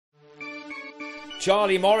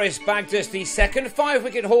Charlie Morris bagged us the second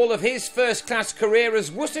 5-wicket haul of his first-class career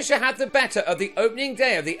as Worcestershire had the better of the opening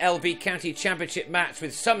day of the LV County Championship match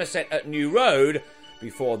with Somerset at New Road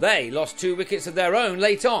before they lost 2 wickets of their own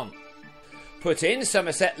late on. Put in,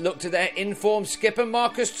 Somerset looked to their informed skipper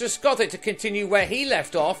Marcus Truscothick to continue where he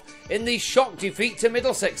left off in the shock defeat to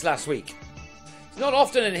Middlesex last week. It's not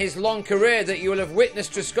often in his long career that you will have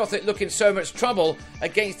witnessed Truscothick look in so much trouble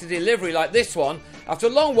against a delivery like this one. After a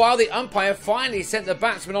long while, the umpire finally sent the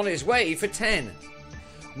batsman on his way for 10.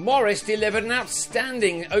 Morris delivered an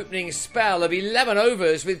outstanding opening spell of 11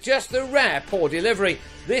 overs with just the rare poor delivery.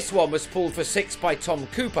 This one was pulled for 6 by Tom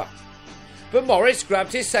Cooper. But Morris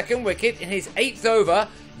grabbed his second wicket in his 8th over,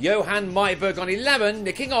 Johan Myburg on 11,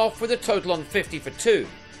 nicking off with a total on 50 for 2.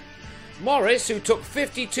 Morris, who took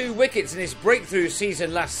 52 wickets in his breakthrough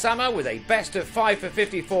season last summer with a best of 5 for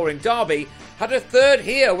 54 in Derby, had a third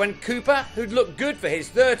here when Cooper, who'd looked good for his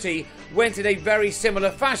 30, went in a very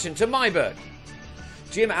similar fashion to Myburg.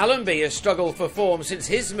 Jim Allenby has struggled for form since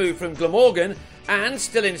his move from Glamorgan, and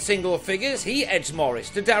still in single figures, he edged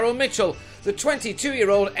Morris to Daryl Mitchell, the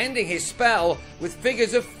 22-year-old ending his spell with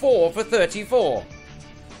figures of 4 for 34.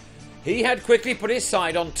 He had quickly put his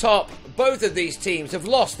side on top. Both of these teams have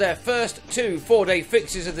lost their first 2 4-day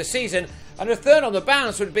fixtures of the season, and a third on the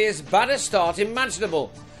bounce would be as bad a start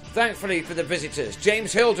imaginable. Thankfully for the visitors,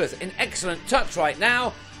 James Hildreth in excellent touch right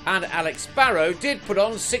now, and Alex Barrow did put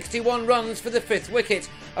on 61 runs for the 5th wicket,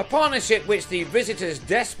 a partnership which the visitors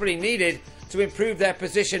desperately needed to improve their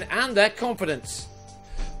position and their confidence.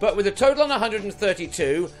 But with a total on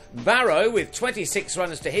 132, Barrow, with 26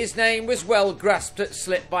 runs to his name, was well grasped at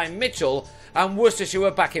slip by Mitchell, and Worcestershire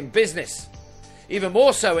were back in business. Even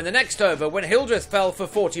more so in the next over when Hildreth fell for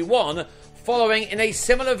 41, following in a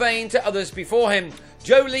similar vein to others before him.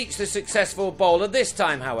 Joe Leach, the successful bowler this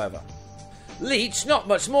time, however. Leach, not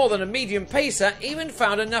much more than a medium pacer, even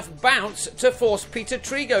found enough bounce to force Peter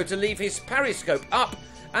Trigo to leave his periscope up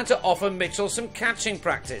and to offer Mitchell some catching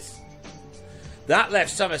practice. That left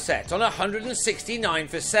Somerset on 169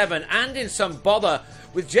 for 7 and in some bother.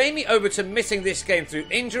 With Jamie Overton missing this game through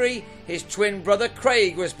injury, his twin brother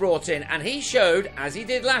Craig was brought in and he showed, as he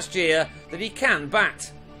did last year, that he can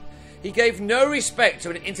bat. He gave no respect to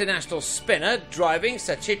an international spinner, driving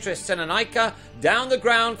Sachitra Senanaika down the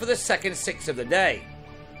ground for the second 6 of the day.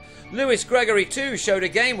 Lewis Gregory too showed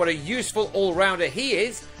again what a useful all-rounder he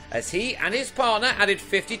is, as he and his partner added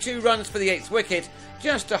 52 runs for the 8th wicket,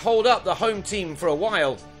 just to hold up the home team for a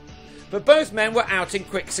while. But both men were out in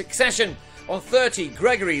quick succession. On 30,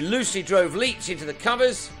 Gregory loosely drove Leach into the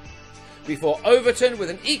covers, before Overton, with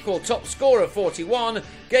an equal top score of 41,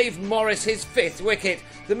 gave Morris his 5th wicket,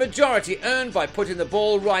 the majority earned by putting the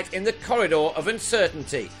ball right in the corridor of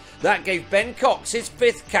uncertainty. That gave Ben Cox his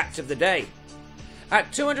 5th catch of the day.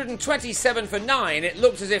 At 227 for 9, it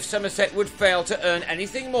looked as if Somerset would fail to earn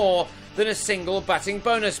anything more than a single batting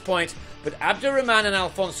bonus point, but Abdurrahman and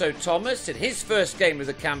Alfonso Thomas, in his first game of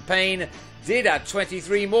the campaign, did add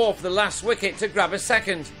 23 more for the last wicket to grab a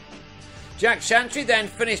second. Jack Chantry then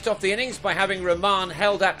finished off the innings by having Rahman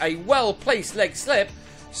held at a well-placed leg slip.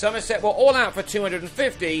 Somerset were all out for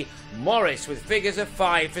 250, Morris with figures of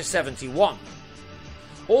 5 for 71.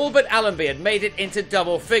 All but Allenby had made it into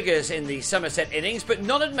double figures in the Somerset innings, but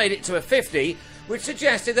none had made it to a 50, which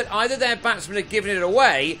suggested that either their batsmen had given it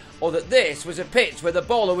away or that this was a pitch where the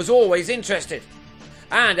bowler was always interested.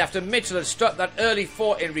 And after Mitchell had struck that early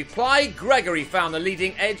 4 in reply, Gregory found the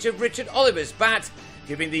leading edge of Richard Oliver's bat,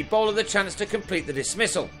 giving the bowler the chance to complete the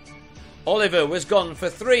dismissal. Oliver was gone for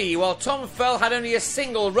 3, while Tom Fell had only a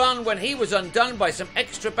single run when he was undone by some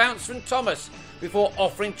extra bounce from Thomas, before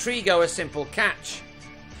offering Trigo a simple catch.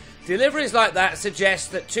 Deliveries like that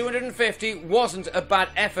suggest that 250 wasn't a bad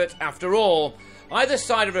effort after all. Either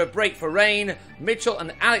side of a break for rain, Mitchell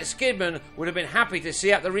and Alex Skidman would have been happy to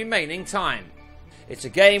see out the remaining time. It's a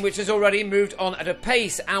game which has already moved on at a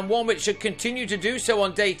pace, and one which should continue to do so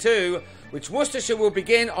on day 2, which Worcestershire will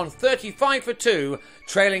begin on 35 for 2,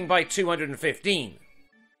 trailing by 215.